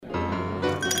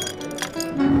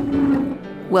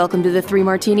Welcome to the Three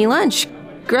Martini Lunch.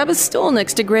 Grab a stool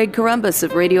next to Greg Columbus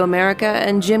of Radio America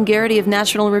and Jim Garrity of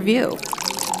National Review.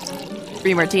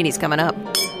 Three martinis coming up.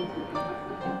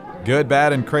 Good,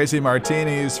 bad, and crazy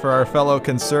martinis for our fellow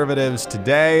conservatives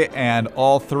today, and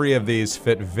all three of these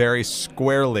fit very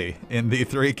squarely in the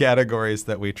three categories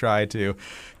that we try to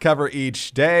cover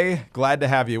each day. Glad to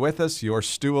have you with us. Your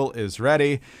stool is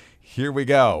ready. Here we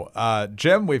go.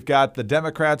 Jim, we've got the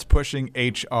Democrats pushing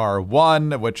H.R.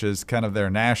 1, which is kind of their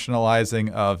nationalizing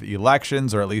of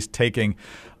elections, or at least taking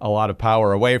a lot of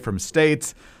power away from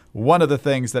states. One of the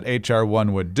things that H.R.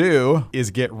 1 would do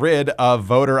is get rid of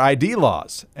voter ID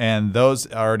laws, and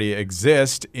those already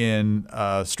exist in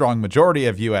a strong majority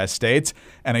of U.S. states,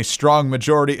 and a strong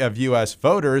majority of U.S.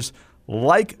 voters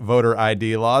like voter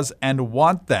ID laws and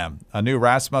want them. A new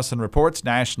Rasmussen Reports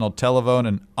national telephone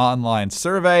and online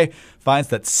survey finds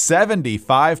that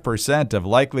 75% of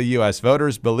likely U.S.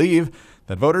 voters believe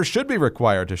that voters should be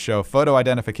required to show photo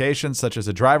identification such as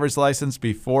a driver's license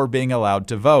before being allowed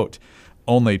to vote.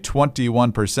 Only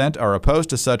 21% are opposed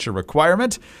to such a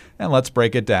requirement, and let's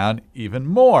break it down even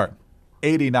more.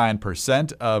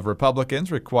 89% of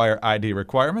Republicans require ID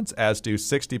requirements, as do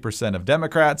 60% of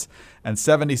Democrats, and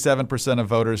 77% of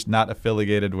voters not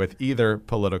affiliated with either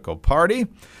political party.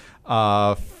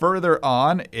 Further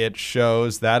on, it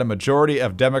shows that a majority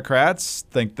of Democrats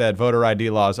think that voter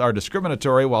ID laws are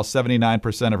discriminatory, while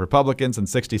 79% of Republicans and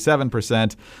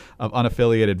 67% of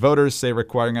unaffiliated voters say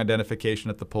requiring identification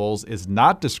at the polls is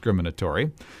not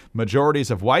discriminatory.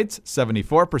 Majorities of whites,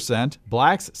 74%,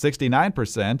 blacks,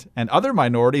 69%, and other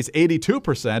minorities,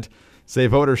 82%, say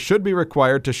voters should be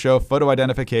required to show photo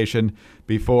identification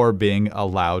before being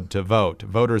allowed to vote.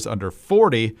 Voters under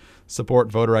 40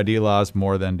 support voter ID laws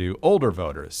more than do older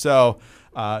voters. So,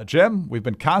 Jim, we've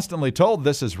been constantly told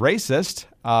this is racist.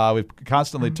 We've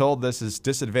constantly told this is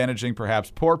disadvantaging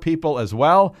perhaps poor people as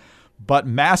well. But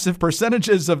massive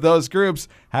percentages of those groups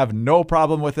have no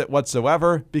problem with it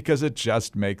whatsoever because it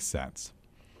just makes sense.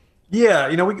 Yeah,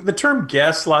 the term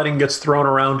gaslighting gets thrown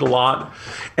around a lot,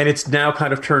 and it's now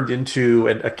kind of turned into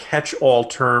a catch-all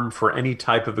term for any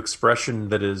type of expression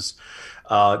that is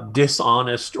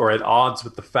dishonest or at odds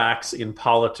with the facts in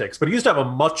politics. But it used to have a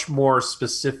much more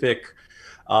specific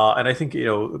and I think,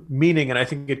 meaning, and I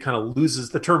think it kind of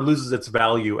the term loses its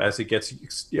value as it gets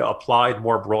applied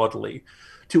more broadly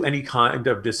to any kind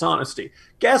of dishonesty.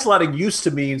 Gaslighting used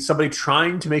to mean somebody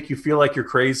trying to make you feel like you're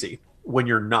crazy when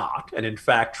you're not, and in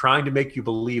fact trying to make you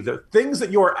believe that things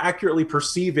that you are accurately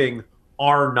perceiving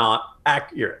are not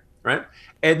accurate, right?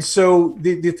 And so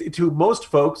to most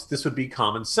folks, this would be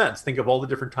common sense. Think of all the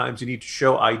different times you need to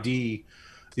show ID.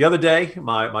 The other day,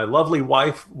 my lovely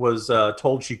wife was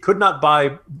told she could not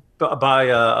buy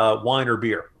wine or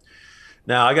beer.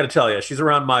 Now, I got to tell you, she's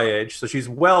around my age, so she's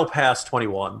well past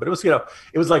 21. But it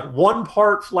was like one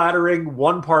part flattering,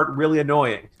 one part really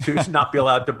annoying to not be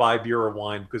allowed to buy beer or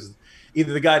wine because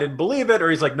either the guy didn't believe it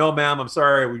or he's like, no, ma'am, I'm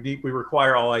sorry, we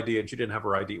require all ID, and she didn't have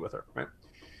her ID with her, right?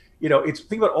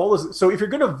 Think about all this. So if you're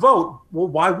going to vote, well,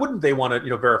 why wouldn't they want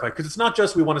to, verify? Because it's not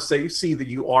just we want to see that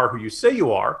you are who you say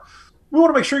you are. We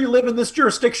want to make sure you live in this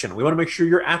jurisdiction. We want to make sure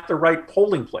you're at the right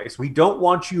polling place. We don't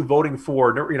want you voting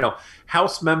for,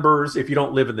 House members if you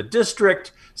don't live in the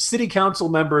district, city council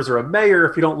members or a mayor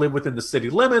if you don't live within the city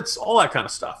limits, all that kind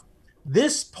of stuff.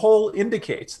 This poll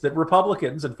indicates that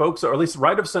Republicans and folks, or at least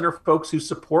right of center folks who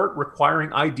support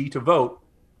requiring ID to vote,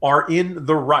 are in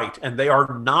the right, and they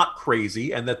are not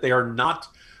crazy, and that they are not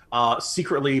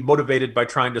secretly motivated by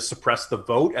trying to suppress the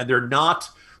vote, and they're not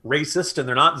racist, and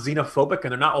they're not xenophobic,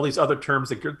 and they're not all these other terms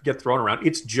that get thrown around.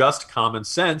 It's just common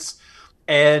sense.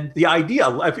 And the idea,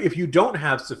 if you don't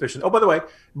have sufficient, by the way,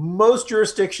 most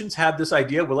jurisdictions have this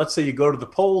idea. Well, let's say you go to the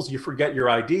polls, you forget your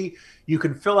ID. You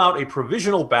can fill out a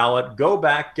provisional ballot, go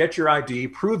back, get your ID,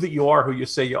 prove that you are who you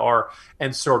say you are,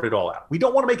 and sort it all out. We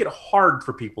don't want to make it hard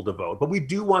for people to vote, but we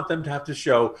do want them to have to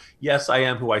show, yes, I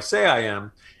am who I say I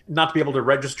am, not to be able to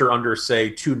register under,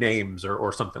 say, two names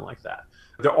or something like that.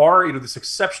 There are, this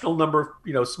exceptional number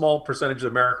of, small percentage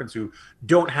of Americans who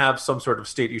don't have some sort of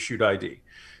state-issued ID.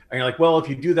 And you're like, well, if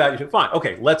you do that, you should fine.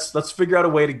 Okay, let's figure out a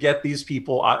way to get these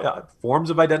people forms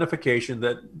of identification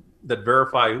that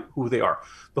verify who they are.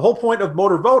 The whole point of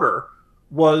Motor Voter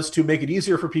was to make it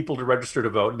easier for people to register to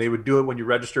vote, and they would do it when you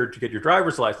registered to get your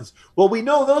driver's license. Well, we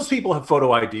know those people have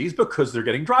photo IDs because they're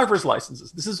getting driver's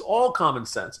licenses. This is all common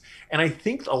sense. And I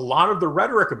think a lot of the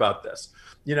rhetoric about this,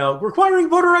 requiring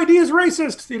voter ID is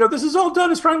racist. This is all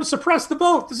done as trying to suppress the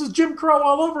vote. This is Jim Crow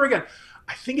all over again.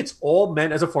 I think it's all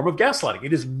meant as a form of gaslighting.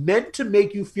 It is meant to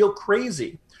make you feel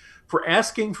crazy for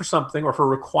asking for something or for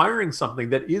requiring something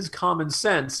that is common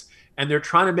sense and they're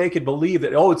trying to make it believe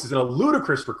that, oh, it's a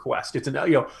ludicrous request. It's a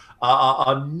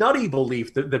nutty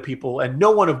belief that people, and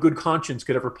no one of good conscience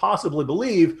could ever possibly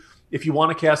believe. If you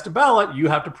want to cast a ballot, you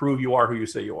have to prove you are who you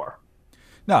say you are.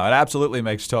 No, it absolutely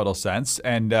makes total sense.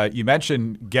 And you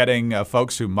mentioned getting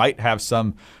folks who might have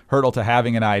some hurdle to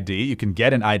having an ID. You can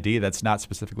get an ID that's not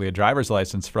specifically a driver's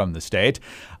license from the state.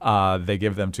 They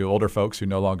give them to older folks who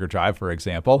no longer drive, for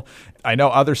example. I know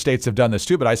other states have done this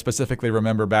too, but I specifically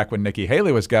remember back when Nikki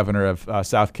Haley was governor of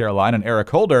South Carolina and Eric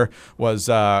Holder was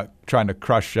trying to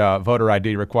crush voter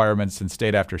ID requirements in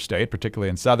state after state, particularly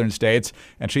in southern states.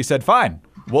 And she said, fine,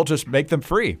 we'll just make them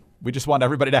free. We just want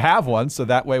everybody to have one, so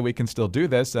that way we can still do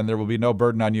this and there will be no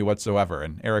burden on you whatsoever.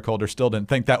 And Eric Holder still didn't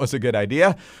think that was a good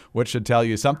idea, which should tell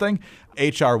you something.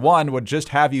 H.R. 1 would just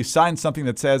have you sign something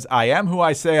that says, I am who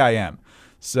I say I am.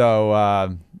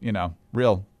 So,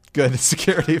 real good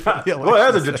security for the election.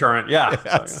 Well, that's a deterrent, yeah.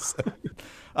 Yes.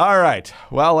 All right.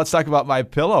 Well, let's talk about My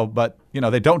Pillow. But,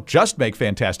 they don't just make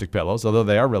fantastic pillows, although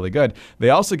they are really good. They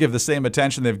also give the same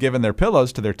attention they've given their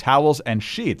pillows to their towels and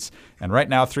sheets. And right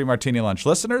now, 3 Martini Lunch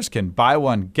listeners can buy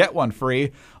one, get one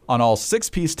free on all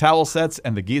 6-piece towel sets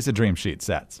and the Giza Dream Sheet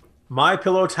sets. My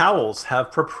Pillow towels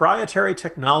have proprietary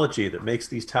technology that makes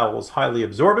these towels highly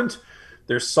absorbent.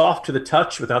 They're soft to the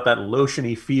touch without that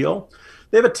lotiony feel.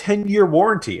 They have a 10-year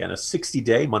warranty and a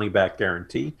 60-day money-back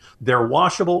guarantee. They're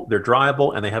washable, they're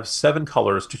dryable, and they have 7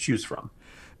 colors to choose from.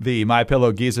 The My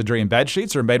Pillow Giza Dream bed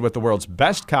sheets are made with the world's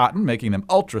best cotton, making them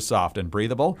ultra soft and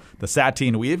breathable. The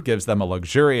sateen weave gives them a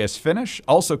luxurious finish.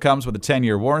 Also comes with a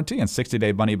 10-year warranty and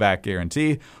 60-day money-back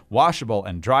guarantee. Washable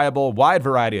and dryable, wide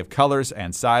variety of colors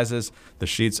and sizes. The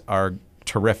sheets are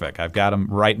terrific. I've got them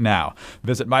right now.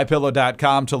 Visit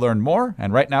mypillow.com to learn more.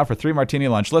 And right now, for 3 Martini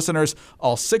Lunch listeners,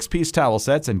 all 6-piece towel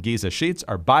sets and Giza sheets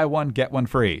are buy one, get one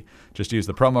free. Just use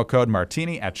the promo code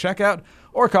Martini at checkout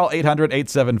or call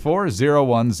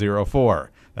 800-874-0104.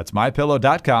 That's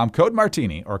mypillow.com, code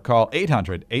Martini, or call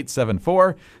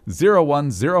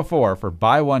 800-874-0104 for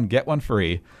buy one, get one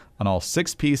free on all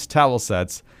 6-piece towel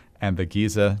sets and the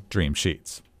Giza Dream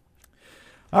Sheets.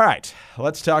 All right,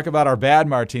 let's talk about our bad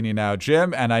martini now,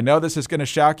 Jim. And I know this is going to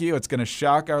shock you. It's going to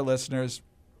shock our listeners.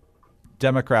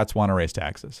 Democrats want to raise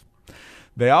taxes.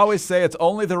 They always say it's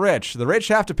only the rich. The rich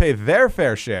have to pay their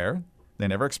fair share. They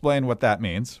never explain what that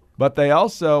means. But they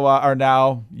also are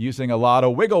now using a lot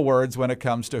of wiggle words when it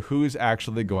comes to who's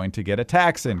actually going to get a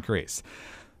tax increase.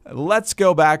 Let's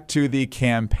go back to the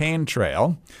campaign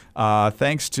trail.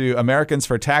 Thanks to Americans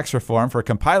for Tax Reform for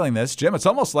compiling this. Jim, it's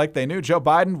almost like they knew Joe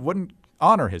Biden wouldn't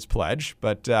honor his pledge.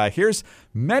 But here's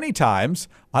many times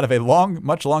out of a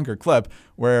much longer clip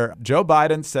where Joe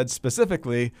Biden said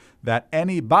specifically that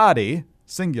anybody,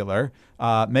 singular,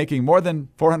 making more than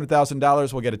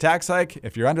 $400,000 will get a tax hike.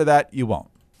 If you're under that, you won't.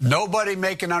 Nobody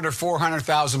making under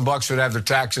 $400,000 would have their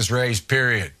taxes raised,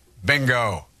 period.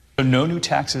 Bingo. So no new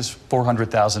taxes,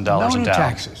 $400,000 and down. No new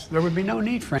taxes. There would be no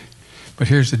need for it. But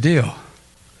here's the deal.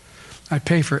 I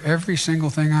pay for every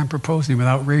single thing I'm proposing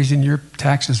without raising your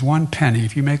taxes 1 penny.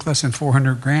 If you make less than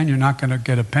 $400,000, you're not going to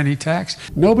get a penny tax.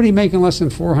 Nobody making less than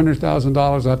 $400,000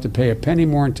 will have to pay a penny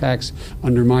more in tax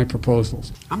under my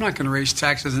proposals. I'm not going to raise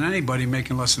taxes on anybody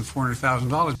making less than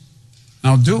 $400,000.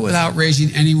 I'll do it without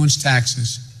raising anyone's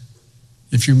taxes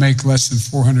if you make less than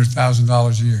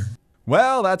 $400,000 a year.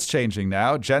 Well, that's changing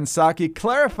now. Jen Psaki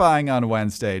clarifying on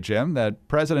Wednesday, Jim, that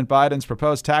President Biden's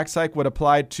proposed tax hike would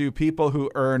apply to people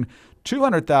who earn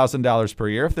 $200,000 per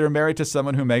year if they're married to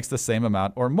someone who makes the same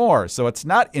amount or more. So it's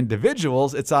not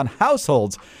individuals, it's on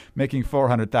households making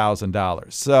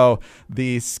 $400,000. So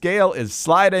the scale is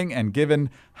sliding, and given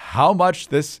how much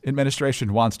this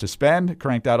administration wants to spend,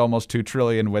 cranked out almost $2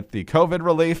 trillion with the COVID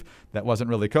relief. That wasn't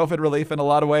really COVID relief in a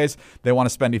lot of ways. They want to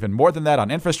spend even more than that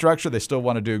on infrastructure. They still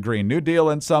want to do Green New Deal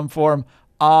in some form.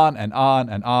 On and on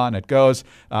and on it goes.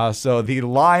 So the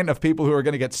line of people who are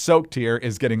going to get soaked here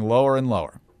is getting lower and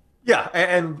lower. Yeah,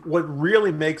 and what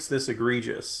really makes this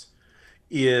egregious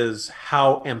is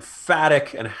how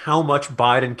emphatic and how much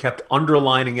Biden kept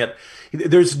underlining it.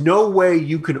 There's no way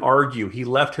you can argue he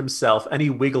left himself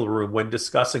any wiggle room when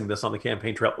discussing this on the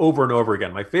campaign trail over and over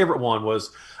again. My favorite one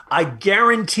was, I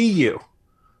guarantee you,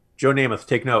 Joe Namath,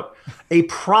 take note, a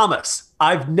promise.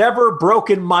 I've never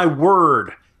broken my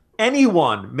word.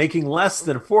 Anyone making less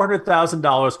than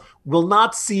 $400,000 will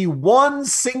not see one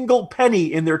single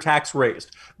penny in their tax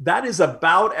raised. That is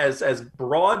about as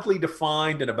broadly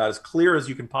defined and about as clear as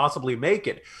you can possibly make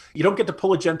it. You don't get to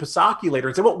pull a Jen Psaki later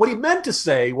and say, well, what he meant to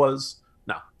say was,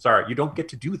 no, sorry, you don't get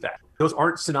to do that. Those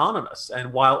aren't synonymous.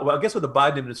 And while I guess what the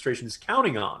Biden administration is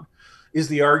counting on is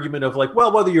the argument of like,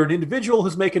 well, whether you're an individual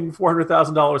who's making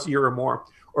 $400,000 a year or more,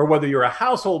 or whether you're a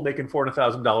household making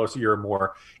 $400,000 a year or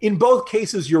more, in both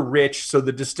cases, you're rich. So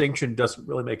the distinction doesn't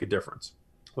really make a difference.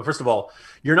 Well, first of all,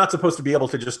 you're not supposed to be able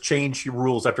to just change your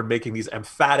rules after making these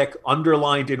emphatic,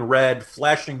 underlined in red,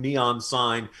 flashing neon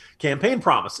sign campaign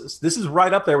promises. This is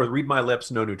right up there with read my lips,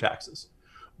 no new taxes.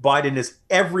 Biden is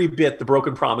every bit the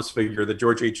broken promise figure that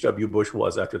George H.W. Bush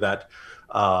was after that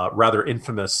rather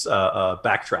infamous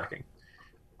backtracking.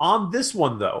 On this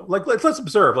one, though, like let's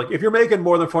observe, like if you're making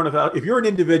more than $400,000, if you're an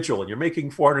individual and you're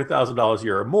making $400,000 a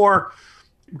year or more,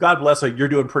 God bless you, you're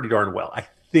doing pretty darn well. I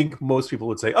think most people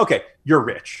would say, okay, you're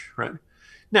rich, right?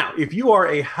 Now, if you are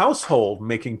a household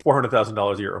making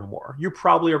 $400,000 a year or more, you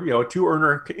probably are, a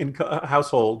two-earner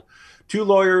household, 2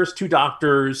 lawyers, 2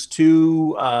 doctors,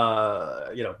 2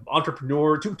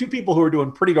 entrepreneurs, two people who are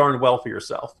doing pretty darn well for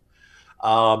yourself,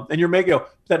 and you're making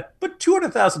that, but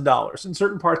 $200,000 in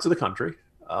certain parts of the country,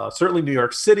 certainly New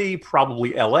York City,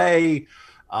 probably L.A.,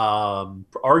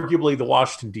 arguably the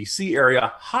Washington D.C.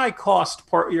 area, high-cost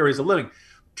areas of living.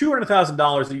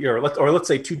 $200,000 a year, or let's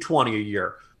say $220 a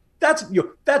year. That's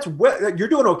you're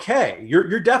doing okay.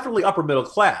 You're definitely upper middle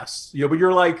class, but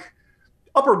you're like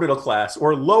upper middle class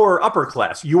or lower upper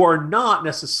class. You are not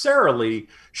necessarily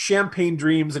champagne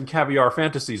dreams and caviar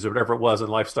fantasies or whatever it was in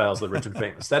Lifestyles of the Rich and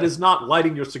Famous. That is not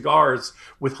lighting your cigars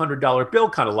with $100 bill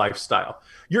kind of lifestyle.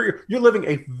 You're living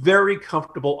a very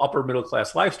comfortable upper middle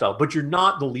class lifestyle, but you're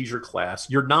not the leisure class.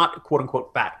 You're not quote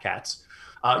unquote fat cats.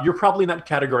 You're probably in that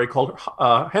category called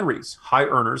Henrys, high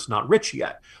earners, not rich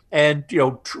yet. And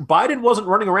Biden wasn't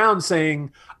running around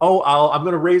saying, "Oh, I'm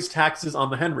going to raise taxes on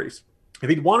the Henrys."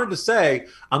 If he wanted to say,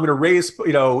 "I'm going to raise,"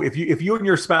 if you and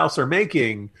your spouse are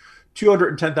making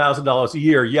 $210,000 a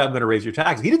year, yeah, I'm going to raise your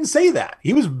taxes. He didn't say that.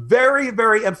 He was very,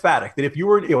 very emphatic that if you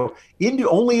were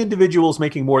only individuals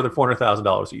making more than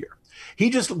 $400,000 a year,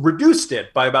 he just reduced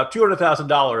it by about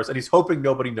 $200,000, and he's hoping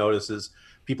nobody notices.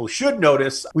 People should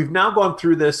notice. We've now gone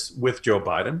through this with Joe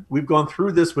Biden. We've gone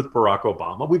through this with Barack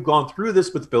Obama. We've gone through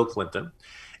this with Bill Clinton.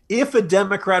 If a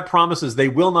Democrat promises they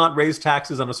will not raise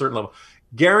taxes on a certain level,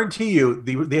 guarantee you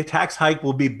the tax hike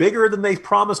will be bigger than they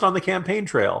promised on the campaign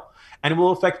trail, and it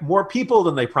will affect more people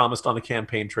than they promised on the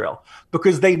campaign trail,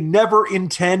 because they never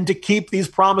intend to keep these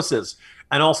promises.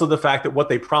 And also the fact that what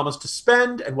they promise to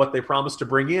spend and what they promise to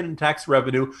bring in tax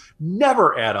revenue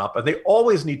never add up. And they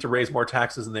always need to raise more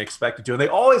taxes than they expected to. And they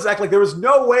always act like there was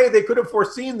no way they could have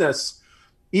foreseen this,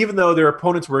 even though their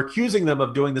opponents were accusing them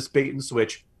of doing this bait and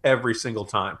switch every single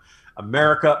time.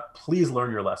 America, please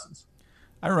learn your lessons.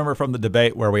 I remember from the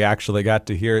debate where we actually got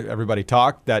to hear everybody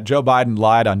talk that Joe Biden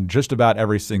lied on just about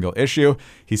every single issue.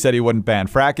 He said he wouldn't ban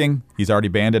fracking. He's already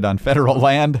banned it on federal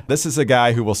land. This is a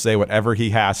guy who will say whatever he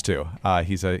has to.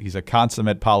 He's a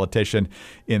consummate politician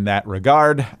in that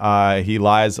regard. He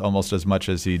lies almost as much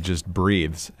as he just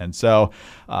breathes. And so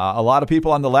a lot of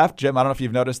people on the left, Jim, I don't know if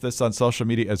you've noticed this on social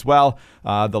media as well.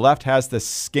 The left has this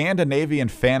Scandinavian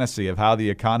fantasy of how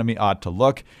the economy ought to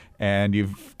look. And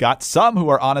you've got some who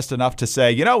are honest enough to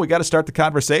say, we got to start the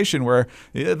conversation where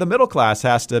the middle class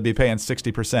has to be paying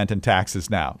 60% in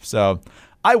taxes now. So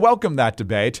I welcome that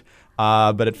debate,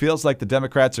 but it feels like the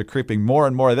Democrats are creeping more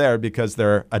and more there because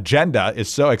their agenda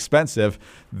is so expensive,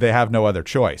 they have no other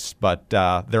choice. But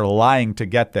they're lying to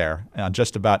get there on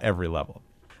just about every level.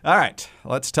 All right,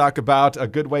 let's talk about a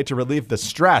good way to relieve the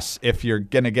stress if you're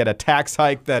going to get a tax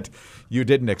hike that you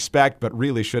didn't expect but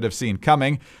really should have seen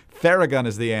coming. Theragun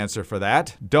is the answer for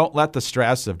that. Don't let the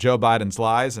stress of Joe Biden's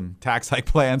lies and tax hike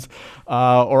plans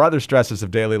or other stresses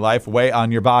of daily life weigh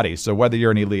on your body. So whether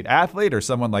you're an elite athlete or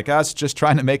someone like us just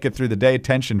trying to make it through the day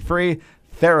tension-free,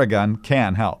 Theragun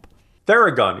can help.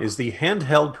 Theragun is the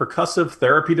handheld percussive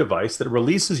therapy device that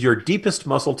releases your deepest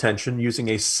muscle tension using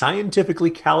a scientifically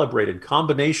calibrated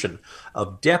combination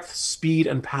of depth, speed,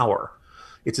 and power.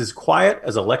 It's as quiet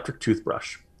as an electric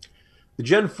toothbrush. The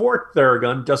Gen 4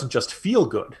 Theragun doesn't just feel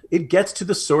good. It gets to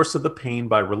the source of the pain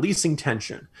by releasing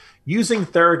tension, using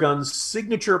Theragun's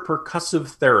signature percussive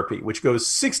therapy, which goes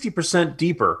 60%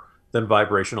 deeper than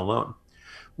vibration alone.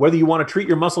 Whether you want to treat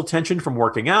your muscle tension from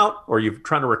working out, or you're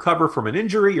trying to recover from an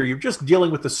injury, or you're just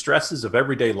dealing with the stresses of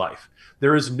everyday life,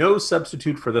 there is no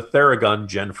substitute for the Theragun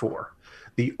Gen 4.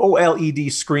 The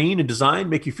OLED screen and design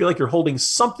make you feel like you're holding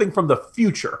something from the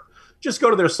future. Just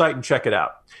go to their site and check it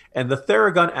out. And the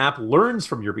Theragun app learns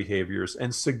from your behaviors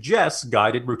and suggests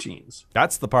guided routines.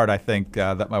 That's the part I think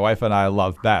that my wife and I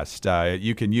love best.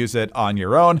 You can use it on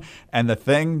your own, and the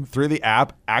thing through the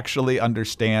app actually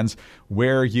understands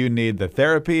where you need the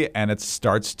therapy, and it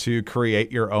starts to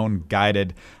create your own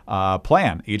guided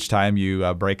plan each time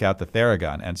you break out the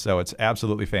Theragun. And so it's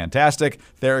absolutely fantastic.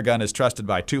 Theragun is trusted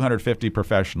by 250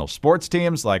 professional sports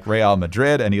teams like Real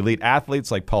Madrid and elite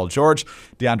athletes like Paul George,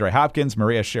 DeAndre Hopkins,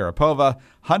 Maria Sharapova,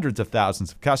 hundreds of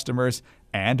thousands of customers,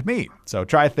 and me. So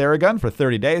try Theragun for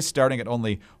 30 days starting at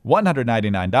only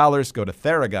 $199. Go to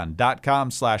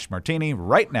Theragun.com/martini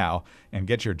right now and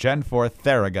get your Gen 4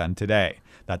 Theragun today.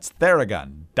 That's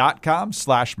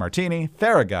Theragun.com/martini,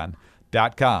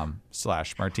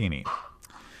 Theragun.com/martini.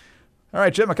 All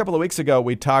right, Jim, a couple of weeks ago,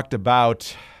 we talked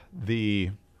about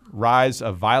the rise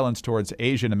of violence towards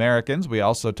Asian Americans. We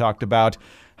also talked about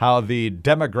how the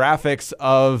demographics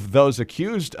of those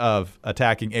accused of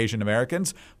attacking Asian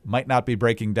Americans might not be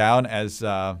breaking down as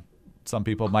some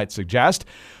people might suggest.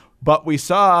 But we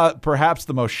saw perhaps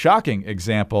the most shocking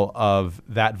example of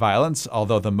that violence,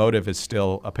 although the motive is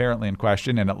still apparently in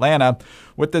question, in Atlanta,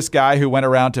 with this guy who went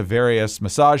around to various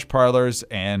massage parlors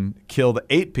and killed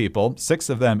 8 people, 6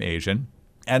 of them Asian.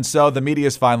 And so the media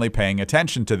is finally paying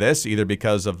attention to this, either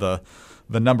because of the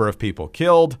number of people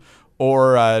killed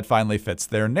or it finally fits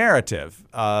their narrative.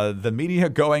 The media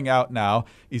going out now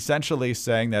essentially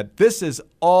saying that this is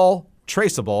all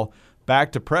traceable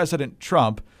back to President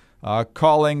Trump,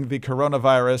 calling the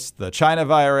coronavirus the China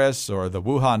virus or the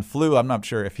Wuhan flu. I'm not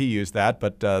sure if he used that,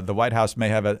 but the White House may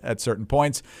have at certain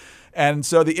points. And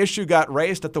so the issue got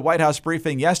raised at the White House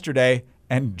briefing yesterday,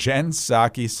 and Jen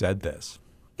Psaki said this.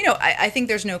 You know, I think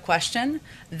there's no question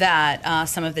that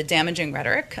some of the damaging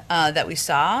rhetoric that we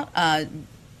saw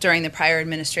during the prior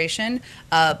administration,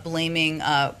 blaming,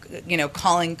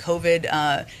 calling COVID,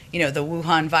 the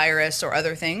Wuhan virus or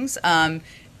other things,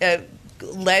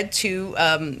 led to,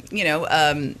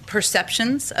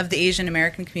 perceptions of the Asian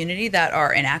American community that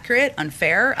are inaccurate,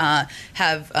 unfair,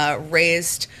 have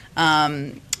raised,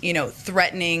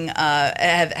 threatening,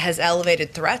 has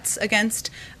elevated threats against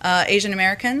Asian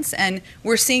Americans. And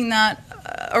we're seeing that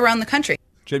around the country.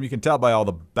 Jim, you can tell by all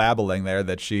the babbling there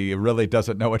that she really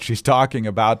doesn't know what she's talking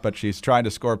about, but she's trying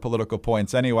to score political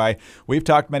points anyway. We've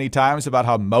talked many times about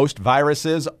how most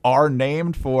viruses are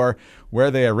named for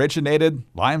where they originated.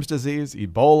 Lyme's disease,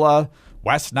 Ebola,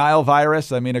 West Nile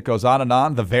virus. I mean, it goes on and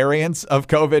on. The variants of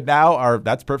COVID now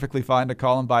that's perfectly fine to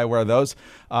call them by where those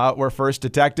were first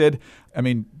detected. I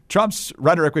mean, Trump's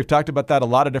rhetoric, we've talked about that a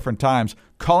lot of different times,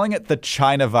 calling it the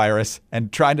China virus and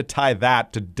trying to tie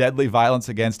that to deadly violence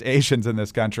against Asians in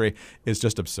this country is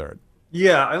just absurd.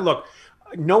 Yeah, and look,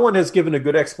 no one has given a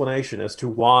good explanation as to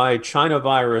why China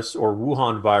virus or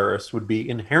Wuhan virus would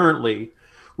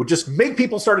just make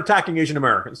people start attacking Asian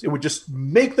Americans. It would just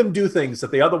make them do things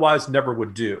that they otherwise never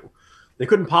would do. They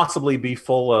couldn't possibly be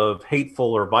full of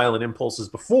hateful or violent impulses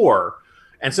before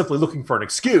and simply looking for an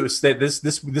excuse. That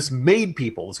this made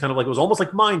people. It's kind of like, it was almost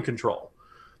like mind control.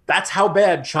 That's how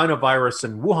bad China virus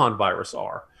and Wuhan virus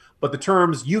are. But the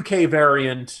terms UK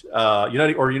variant,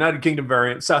 United Kingdom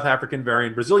variant, South African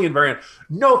variant, Brazilian variant,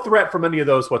 no threat from any of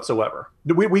those whatsoever.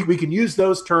 We can use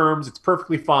those terms. It's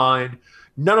perfectly fine.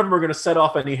 None of them are going to set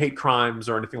off any hate crimes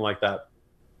or anything like that.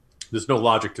 There's no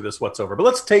logic to this whatsoever. But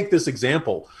let's take this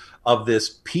example of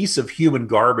this piece of human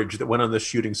garbage that went on this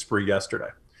shooting spree yesterday.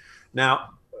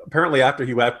 Now, apparently after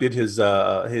he did his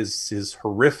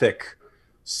horrific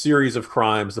series of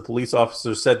crimes, the police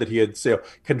officer said that he had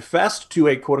confessed to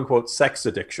a quote-unquote sex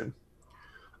addiction.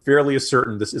 Fairly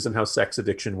certain this isn't how sex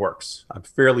addiction works. I'm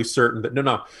fairly certain that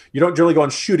no, you don't generally go on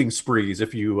shooting sprees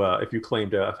if you claim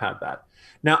to have had that.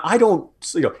 Now,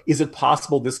 is it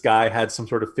possible this guy had some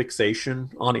sort of fixation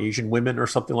on Asian women or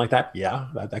something like that? Yeah,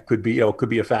 that could be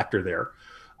a factor there.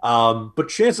 But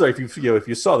chances are, if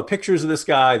you saw the pictures of this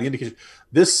guy, the indication,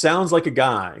 this sounds like a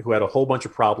guy who had a whole bunch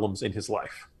of problems in his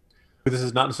life. This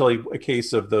is not necessarily a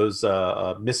case of those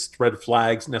missed red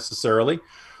flags necessarily,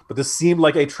 but this seemed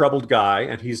like a troubled guy,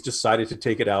 and he's decided to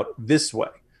take it out this way.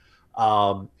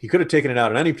 He could have taken it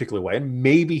out in any particular way, and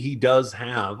maybe he does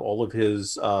have all of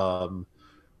his,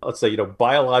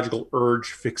 biological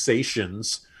urge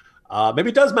fixations. Maybe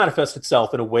it does manifest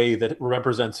itself in a way that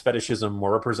represents fetishism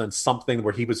or represents something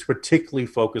where he was particularly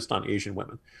focused on Asian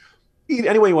women.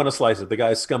 Any way you want to slice it, the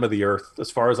guy's scum of the earth, as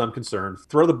far as I'm concerned.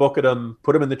 Throw the book at him,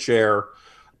 put him in the chair.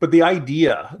 But the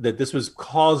idea that this was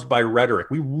caused by rhetoric,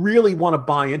 we really want to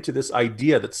buy into this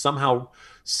idea that somehow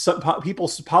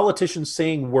politicians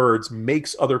saying words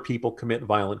makes other people commit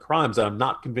violent crimes. And I'm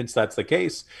not convinced that's the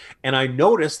case. And I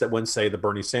noticed that when, say, the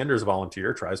Bernie Sanders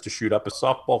volunteer tries to shoot up a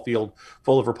softball field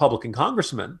full of Republican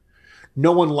congressmen,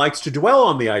 no one likes to dwell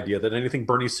on the idea that anything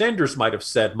Bernie Sanders might have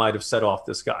set off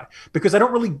this guy, because I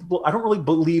don't really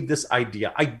believe this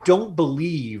idea. I don't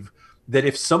believe that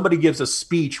if somebody gives a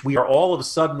speech, we are all of a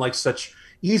sudden like such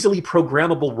easily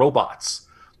programmable robots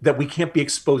that we can't be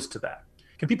exposed to that.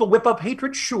 Can people whip up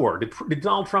hatred? Sure. Did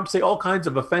Donald Trump say all kinds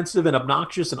of offensive and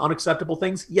obnoxious and unacceptable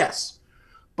things? Yes.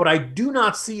 But I do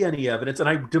not see any evidence, and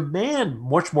I demand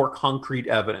much more concrete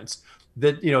evidence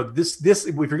that, this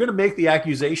if you're going to make the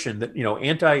accusation that,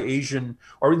 anti-Asian,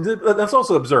 or let's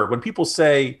also observe when people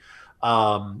say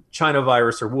China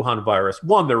virus or Wuhan virus,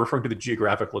 one, they're referring to the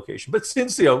geographic location. But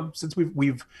since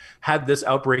we've had this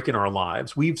outbreak in our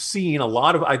lives, we've seen a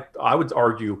lot of, I would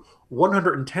argue,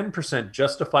 110%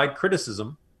 justified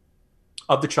criticism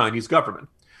of the Chinese government.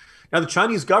 Now, the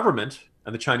Chinese government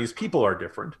and the Chinese people are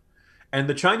different, and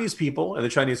the Chinese people and the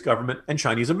Chinese government and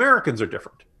Chinese Americans are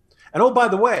different. And oh, by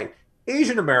the way,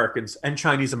 Asian Americans and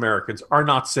Chinese Americans are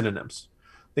not synonyms.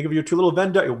 Think of your two little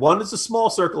Venn diagram. One is a small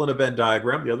circle in a Venn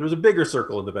diagram. The other is a bigger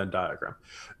circle in the Venn diagram.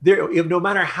 No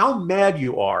matter how mad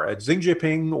you are at Xi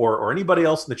Jinping or anybody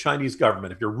else in the Chinese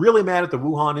government, if you're really mad at the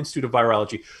Wuhan Institute of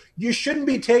Virology, you shouldn't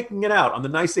be taking it out on the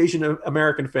nice Asian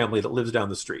American family that lives down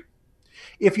the street.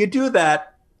 If you do that,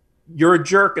 you're a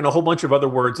jerk, and a whole bunch of other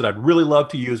words that I'd really love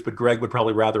to use, but Greg would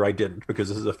probably rather I didn't, because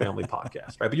this is a family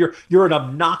podcast, right? But you're an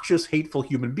obnoxious, hateful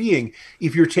human being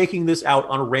if you're taking this out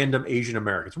on random Asian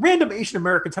Americans. Random Asian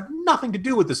Americans have nothing to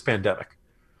do with this pandemic.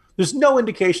 There's no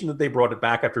indication that they brought it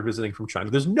back after visiting from China.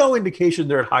 There's no indication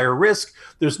they're at higher risk.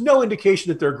 There's no indication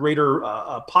that they're greater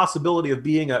possibility of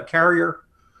being a carrier.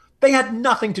 They had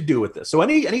nothing to do with this. So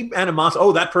any animosity,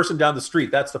 oh, that person down the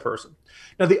street, that's the person.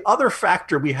 Now, the other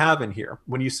factor we have in here,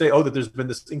 when you say, that there's been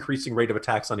this increasing rate of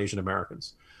attacks on Asian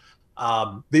Americans,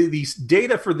 the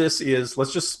data for this is,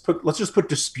 let's just put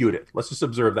disputed. Let's just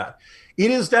observe that.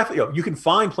 It is definitely, you can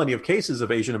find plenty of cases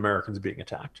of Asian Americans being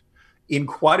attacked. In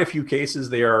quite a few cases,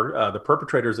 they are the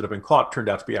perpetrators that have been caught turned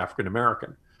out to be African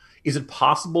American. Is it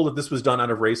possible that this was done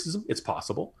out of racism? It's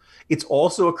possible. It's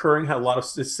also occurring how a lot of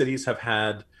cities have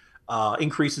had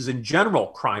increases in general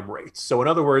crime rates. So in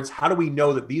other words, how do we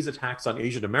know that these attacks on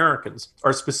Asian Americans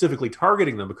are specifically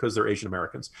targeting them because they're Asian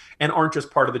Americans and aren't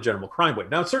just part of the general crime wave?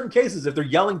 Now, in certain cases, if they're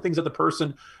yelling things at the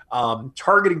person,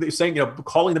 targeting, saying,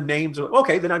 calling them names,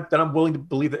 okay, then I'm willing to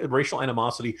believe that racial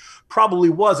animosity probably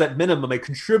was at minimum a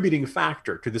contributing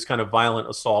factor to this kind of violent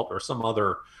assault or some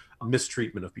other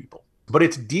mistreatment of people. But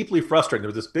it's deeply frustrating.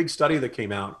 There was this big study that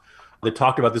came out that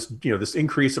talked about this, this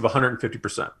increase of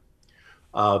 150%.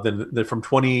 Than from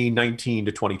 2019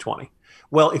 to 2020.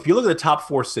 Well, if you look at the top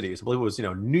 4 cities, I believe it was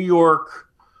New York,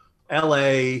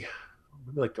 LA,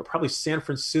 probably San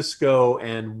Francisco,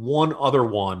 and one other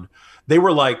one. They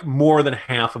were like more than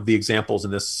half of the examples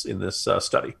in this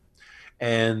study,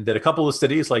 and that a couple of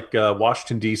cities like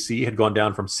Washington D.C. had gone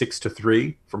down from 6 to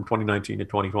 3 from 2019 to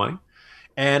 2020,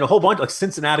 and a whole bunch like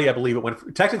Cincinnati, I believe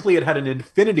it had an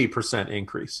infinity %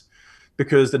 increase,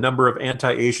 because the number of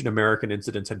anti-Asian American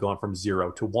incidents had gone from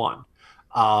 0 to 1.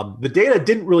 The data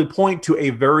didn't really point to a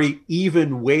very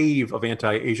even wave of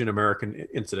anti-Asian American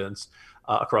incidents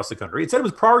across the country. It said it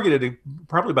was targeted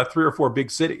probably about 3 or 4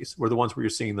 big cities were the ones where you're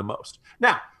seeing the most.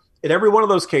 Now, in every one of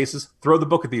those cases, throw the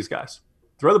book at these guys.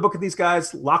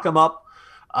 Lock them up,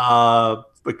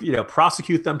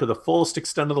 prosecute them to the fullest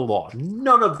extent of the law.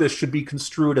 None of this should be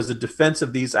construed as a defense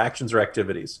of these actions or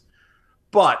activities.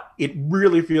 But it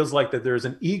really feels like that there's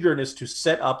an eagerness to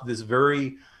set up this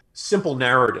very simple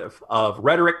narrative of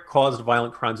rhetoric caused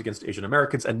violent crimes against Asian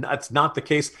Americans, and that's not the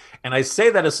case. And I say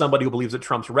that as somebody who believes that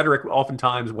Trump's rhetoric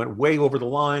oftentimes went way over the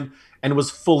line and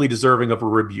was fully deserving of a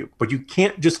rebuke. But you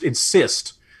can't just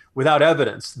insist without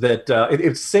evidence that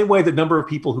it's the same way that number of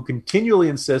people who continually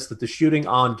insist that the shooting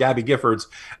on Gabby Giffords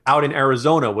out in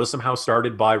Arizona was somehow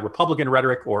started by Republican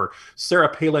rhetoric or Sarah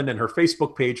Palin and her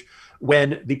Facebook page,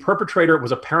 when the perpetrator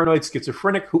was a paranoid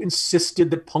schizophrenic who insisted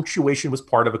that punctuation was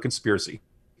part of a conspiracy.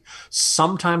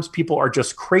 Sometimes people are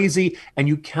just crazy, and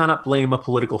you cannot blame a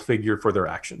political figure for their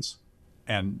actions.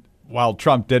 And while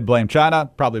Trump did blame China,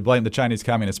 probably blamed the Chinese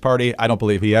Communist Party, I don't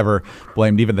believe he ever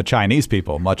blamed even the Chinese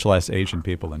people, much less Asian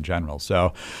people in general.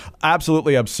 So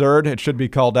absolutely absurd. It should be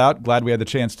called out. Glad we had the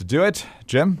chance to do it.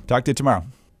 Jim, talk to you tomorrow.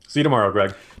 See you tomorrow,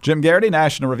 Greg. Jim Garrity,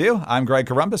 National Review. I'm Greg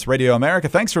Corombos, Radio America.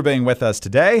 Thanks for being with us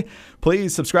today.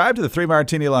 Please subscribe to the 3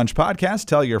 Martini Lunch podcast.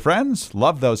 Tell your friends.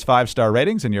 Love those 5-star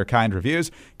ratings and your kind reviews.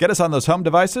 Get us on those home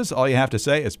devices. All you have to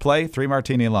say is play 3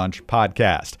 Martini Lunch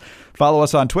podcast. Follow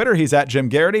us on Twitter. He's at Jim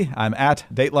Garrity. I'm at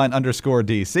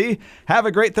Dateline_DC. Have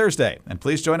a great Thursday. And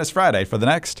please join us Friday for the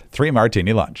next 3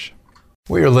 Martini Lunch.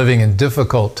 We are living in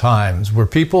difficult times where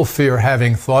people fear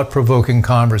having thought-provoking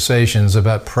conversations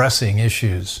about pressing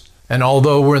issues. And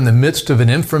although we're in the midst of an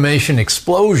information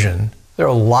explosion, there are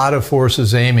a lot of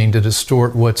forces aiming to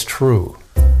distort what's true.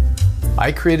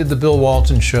 I created The Bill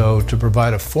Walton Show to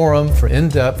provide a forum for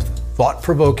in-depth,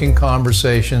 thought-provoking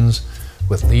conversations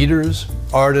with leaders,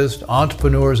 artists,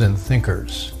 entrepreneurs, and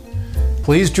thinkers.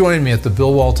 Please join me at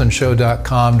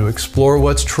thebillwaltonshow.com to explore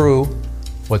what's true,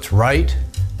 what's right,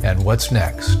 and what's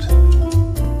next.